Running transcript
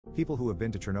People who have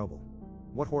been to Chernobyl.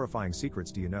 What horrifying secrets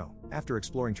do you know? After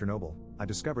exploring Chernobyl, I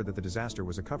discovered that the disaster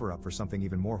was a cover-up for something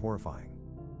even more horrifying.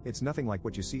 It's nothing like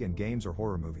what you see in games or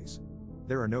horror movies.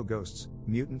 There are no ghosts,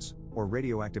 mutants, or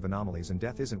radioactive anomalies, and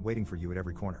death isn't waiting for you at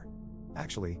every corner.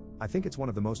 Actually, I think it's one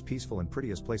of the most peaceful and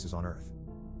prettiest places on Earth.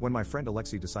 When my friend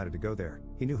Alexei decided to go there,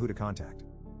 he knew who to contact.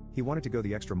 He wanted to go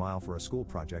the extra mile for a school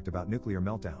project about nuclear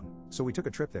meltdown, so we took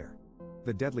a trip there.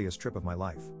 The deadliest trip of my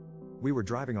life. We were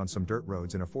driving on some dirt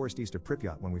roads in a forest east of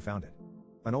Pripyat when we found it.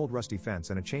 An old rusty fence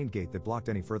and a chained gate that blocked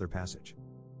any further passage.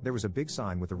 There was a big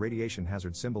sign with a radiation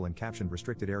hazard symbol and captioned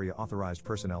 "Restricted Area Authorized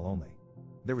Personnel Only."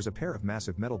 There was a pair of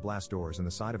massive metal blast doors in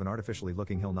the side of an artificially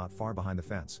looking hill not far behind the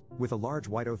fence, with a large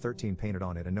white O13 painted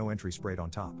on it and no entry sprayed on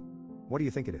top. "What do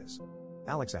you think it is?"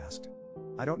 Alex asked.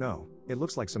 "I don't know, it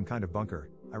looks like some kind of bunker,"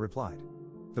 I replied.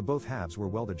 The both halves were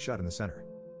welded shut in the center.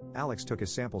 Alex took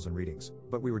his samples and readings,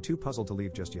 but we were too puzzled to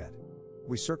leave just yet.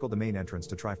 We circled the main entrance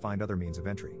to try find other means of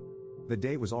entry. The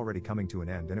day was already coming to an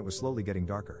end and it was slowly getting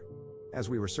darker. As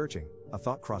we were searching, a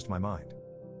thought crossed my mind.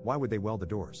 Why would they weld the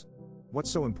doors? What's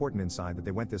so important inside that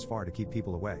they went this far to keep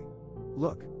people away?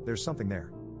 "Look, there's something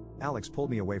there." Alex pulled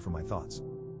me away from my thoughts.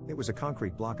 It was a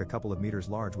concrete block a couple of meters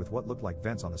large with what looked like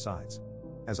vents on the sides.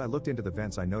 As I looked into the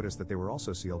vents, I noticed that they were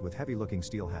also sealed with heavy-looking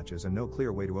steel hatches and no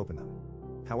clear way to open them.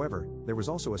 However, there was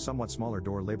also a somewhat smaller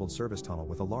door labeled service tunnel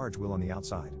with a large wheel on the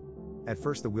outside. At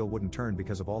first the wheel wouldn't turn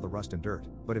because of all the rust and dirt,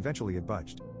 but eventually it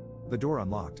budged. The door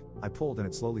unlocked, I pulled and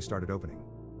it slowly started opening.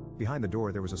 Behind the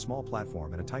door there was a small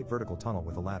platform and a tight vertical tunnel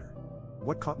with a ladder.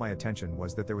 What caught my attention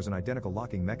was that there was an identical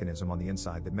locking mechanism on the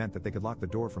inside that meant that they could lock the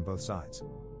door from both sides.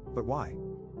 But why?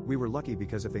 We were lucky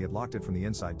because if they had locked it from the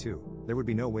inside too, there would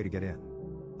be no way to get in.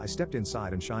 I stepped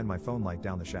inside and shined my phone light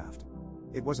down the shaft.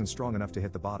 It wasn't strong enough to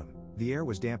hit the bottom. The air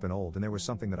was damp and old and there was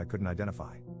something that I couldn't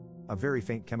identify. A very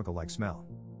faint chemical-like smell.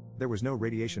 There was no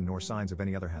radiation nor signs of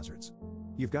any other hazards.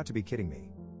 "You've got to be kidding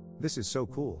me. This is so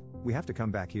cool, we have to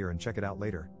come back here and check it out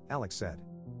later," Alex said.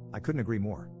 I couldn't agree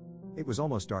more. It was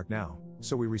almost dark now,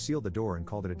 so we resealed the door and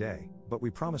called it a day, but we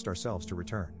promised ourselves to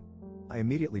return. I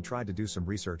immediately tried to do some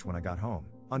research when I got home,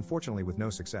 unfortunately with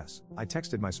no success. I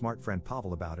texted my smart friend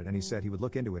Pavel about it and he said he would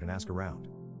look into it and ask around.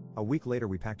 A week later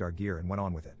we packed our gear and went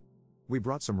on with it. We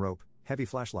brought some rope, heavy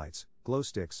flashlights, glow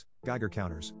sticks, Geiger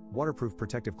counters, waterproof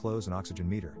protective clothes and oxygen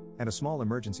meter, and a small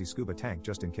emergency scuba tank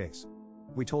just in case.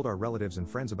 We told our relatives and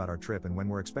friends about our trip and when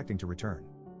we're expecting to return.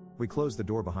 We closed the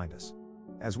door behind us.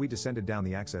 As we descended down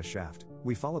the access shaft,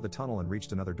 we followed the tunnel and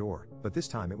reached another door, but this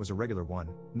time it was a regular one,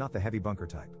 not the heavy bunker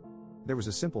type. There was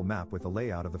a simple map with the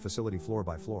layout of the facility floor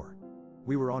by floor.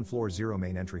 We were on floor 0,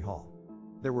 main entry hall.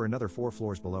 There were another 4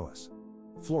 floors below us.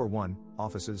 Floor 1,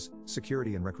 offices,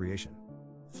 security and recreation.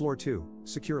 Floor 2,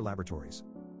 secure laboratories.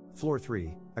 Floor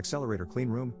 3, accelerator clean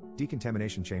room,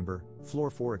 decontamination chamber. Floor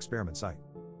 4, experiment site.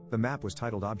 The map was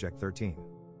titled Object 13.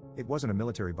 It wasn't a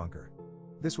military bunker.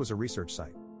 This was a research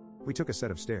site. We took a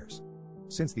set of stairs.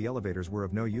 Since the elevators were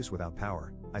of no use without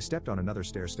power, I stepped on another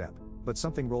stair step, but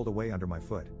something rolled away under my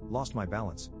foot, lost my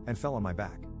balance, and fell on my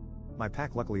back. My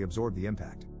pack luckily absorbed the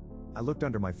impact. I looked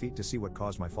under my feet to see what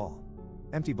caused my fall.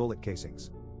 Empty bullet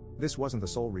casings. This wasn't the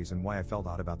sole reason why I felt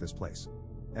odd about this place.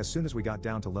 As soon as we got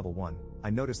down to level 1, I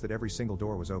noticed that every single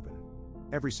door was open.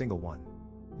 Every single one.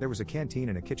 There was a canteen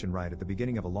and a kitchen right at the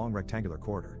beginning of a long rectangular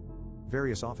corridor.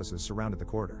 Various offices surrounded the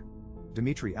corridor.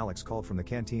 Dmitry, Alex called from the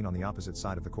canteen on the opposite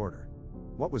side of the corridor.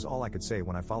 What was all I could say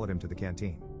when I followed him to the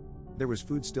canteen. There was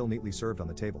food still neatly served on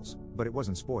the tables, but it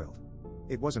wasn't spoiled.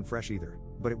 It wasn't fresh either,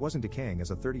 but it wasn't decaying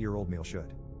as a 30-year-old meal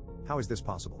should. "How is this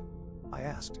possible?" I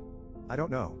asked. "I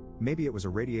don't know, maybe it was a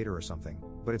radiator or something,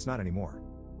 but it's not anymore."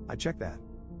 "I checked that."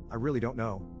 "I really don't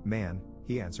know, man,"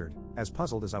 he answered, as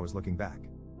puzzled as I was looking back.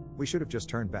 "We should have just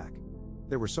turned back.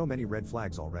 There were so many red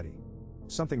flags already.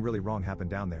 Something really wrong happened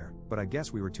down there, but I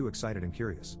guess we were too excited and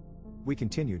curious." We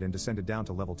continued and descended down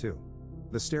to level 2.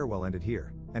 The stairwell ended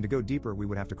here, and to go deeper we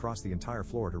would have to cross the entire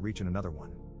floor to reach another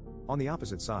one. On the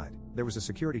opposite side, there was a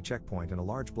security checkpoint and a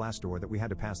large blast door that we had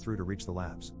to pass through to reach the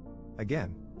labs.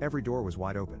 Again, every door was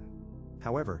wide open.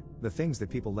 However, the things that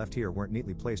people left here weren't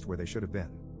neatly placed where they should have been.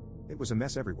 It was a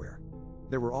mess everywhere.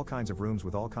 There were all kinds of rooms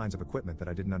with all kinds of equipment that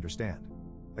I didn't understand.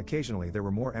 Occasionally there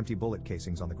were more empty bullet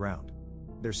casings on the ground.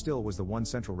 There still was the one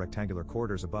central rectangular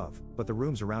corridors above, but the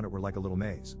rooms around it were like a little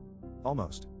maze.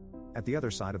 Almost. At the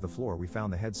other side of the floor we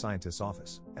found the head scientist's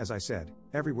office. As I said,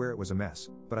 everywhere it was a mess,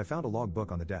 but I found a log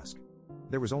book on the desk.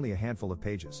 There was only a handful of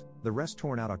pages, the rest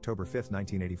torn out October 5,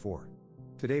 1984.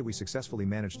 Today we successfully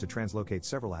managed to translocate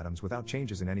several atoms without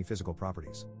changes in any physical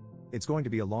properties. It's going to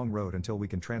be a long road until we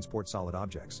can transport solid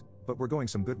objects, but we're going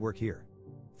some good work here.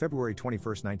 February 21,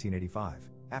 1985,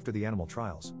 after the animal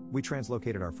trials, we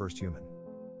translocated our first human.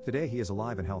 Today he is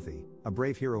alive and healthy, a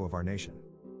brave hero of our nation.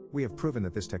 We have proven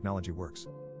that this technology works.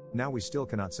 Now we still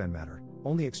cannot send matter,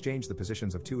 only exchange the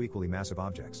positions of two equally massive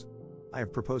objects. I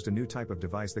have proposed a new type of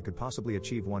device that could possibly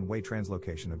achieve one-way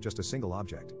translocation of just a single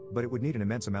object, but it would need an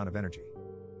immense amount of energy.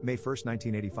 May 1,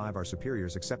 1985, our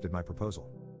superiors accepted my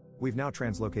proposal. We've now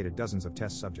translocated dozens of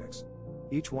test subjects.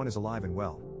 Each one is alive and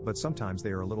well, but sometimes they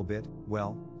are a little bit,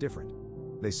 well, different.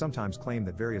 They sometimes claim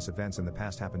that various events in the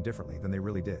past happened differently than they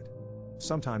really did.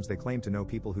 Sometimes they claim to know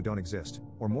people who don't exist,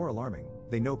 or more alarming,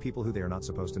 they know people who they are not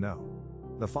supposed to know.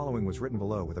 The following was written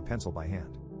below with a pencil by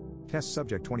hand. Test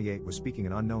subject 28 was speaking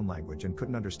an unknown language and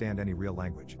couldn't understand any real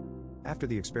language. After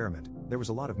the experiment, there was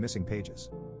a lot of missing pages.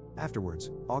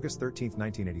 Afterwards, August 13,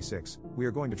 1986, we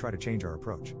are going to try to change our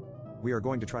approach. We are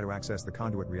going to try to access the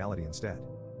conduit reality instead.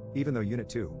 Even though Unit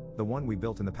 2, the one we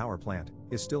built in the power plant,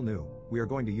 is still new, we are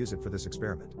going to use it for this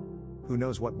experiment. Who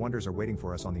knows what wonders are waiting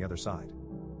for us on the other side.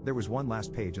 There was one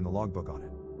last page in the logbook on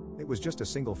it. It was just a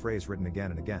single phrase written again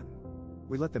and again.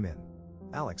 We let them in.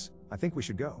 Alex, I think we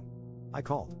should go. I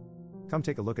called. Come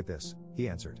take a look at this, he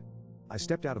answered. I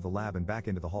stepped out of the lab and back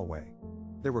into the hallway.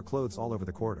 There were clothes all over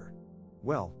the corridor.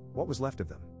 Well, what was left of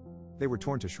them? They were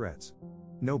torn to shreds.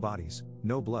 No bodies,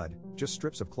 no blood, just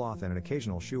strips of cloth and an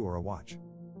occasional shoe or a watch.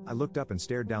 I looked up and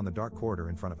stared down the dark corridor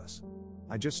in front of us.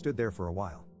 I just stood there for a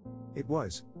while. It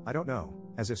was, I don't know,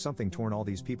 as if something torn all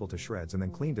these people to shreds and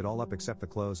then cleaned it all up except the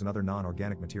clothes and other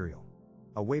non-organic material.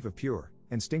 A wave of pure,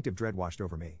 instinctive dread washed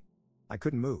over me. I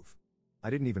couldn't move. I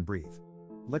didn't even breathe.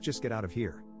 Let's just get out of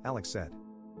here, Alex said.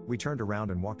 We turned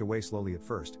around and walked away slowly at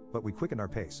first, but we quickened our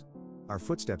pace. Our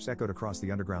footsteps echoed across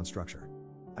the underground structure.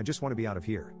 I just want to be out of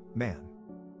here, man.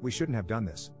 We shouldn't have done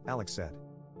this, Alex said.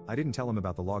 I didn't tell him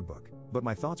about the logbook, but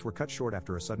my thoughts were cut short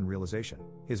after a sudden realization.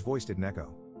 His voice didn't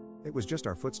echo. It was just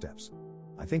our footsteps.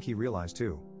 I think he realized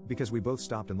too, because we both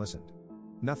stopped and listened.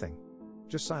 Nothing.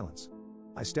 Just silence.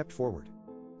 I stepped forward.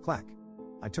 Clack.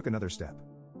 I took another step.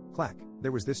 Clack.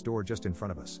 There was this door just in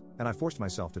front of us, and I forced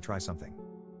myself to try something.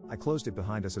 I closed it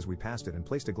behind us as we passed it and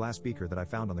placed a glass beaker that I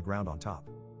found on the ground on top.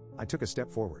 I took a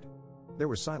step forward. There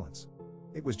was silence.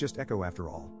 It was just echo after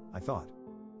all, I thought.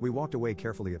 We walked away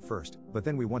carefully at first, but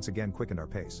then we once again quickened our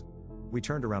pace. We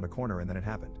turned around a corner and then it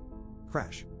happened.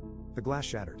 Crash. The glass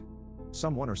shattered.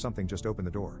 Someone or something just opened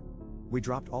the door. We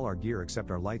dropped all our gear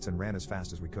except our lights and ran as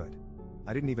fast as we could.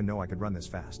 I didn't even know I could run this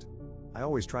fast. I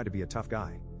always tried to be a tough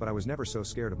guy, but I was never so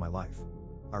scared of my life.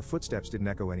 Our footsteps didn't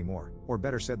echo anymore, or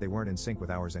better said, they weren't in sync with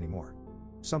ours anymore.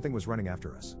 Something was running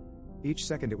after us. Each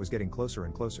second it was getting closer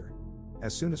and closer.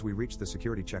 As soon as we reached the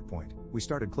security checkpoint, we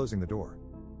started closing the door.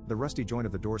 The rusty joint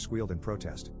of the door squealed in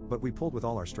protest, but we pulled with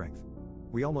all our strength.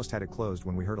 We almost had it closed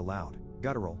when we heard a loud,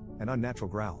 guttural, and unnatural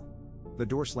growl. The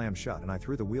door slammed shut and I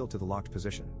threw the wheel to the locked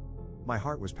position. My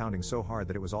heart was pounding so hard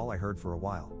that it was all I heard for a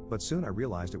while, but soon I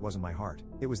realized it wasn't my heart,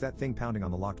 it was that thing pounding on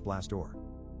the locked blast door.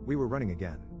 We were running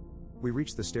again. We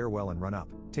reached the stairwell and run up,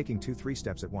 taking 2-3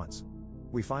 steps at once.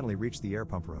 We finally reached the air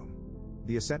pump room.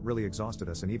 The ascent really exhausted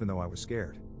us, and even though I was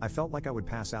scared, I felt like I would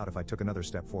pass out if I took another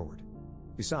step forward.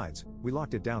 Besides, we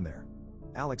locked it down there.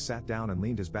 Alex sat down and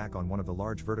leaned his back on one of the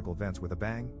large vertical vents with a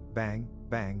bang, bang,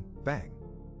 bang, bang.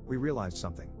 We realized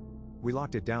something. We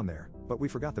locked it down there, but we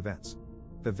forgot the vents.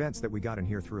 The vents that we got in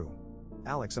here through.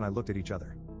 Alex and I looked at each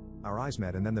other. Our eyes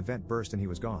met and then the vent burst and he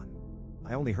was gone.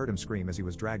 I only heard him scream as he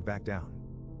was dragged back down.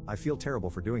 I feel terrible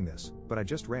for doing this, but I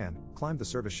just ran, climbed the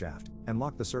service shaft, and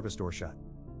locked the service door shut.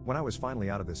 When I was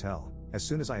finally out of this hell, as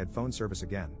soon as I had phone service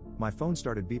again, my phone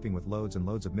started beeping with loads and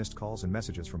loads of missed calls and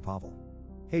messages from Pavel.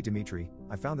 Hey Dmitri,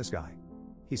 I found this guy.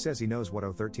 He says he knows what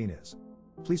O13 is.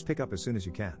 Please pick up as soon as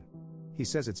you can. He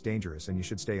says it's dangerous and you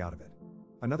should stay out of it.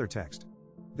 Another text.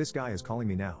 This guy is calling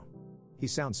me now. He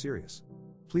sounds serious.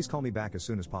 Please call me back as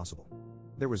soon as possible.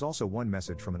 There was also one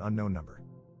message from an unknown number.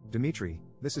 Dmitri,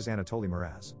 this is Anatoly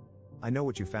Mraz. I know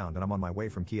what you found and I'm on my way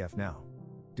from Kiev now.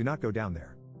 Do not go down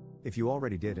there. If you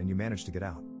already did and you managed to get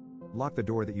out, lock the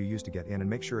door that you used to get in and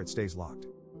make sure it stays locked.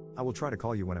 I will try to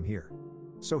call you when I'm here.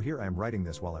 So here I am writing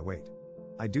this while I wait.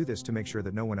 I do this to make sure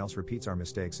that no one else repeats our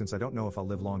mistake, since I don't know if I'll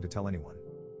live long to tell anyone.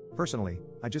 Personally,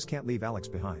 I just can't leave Alex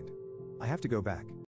behind. I have to go back.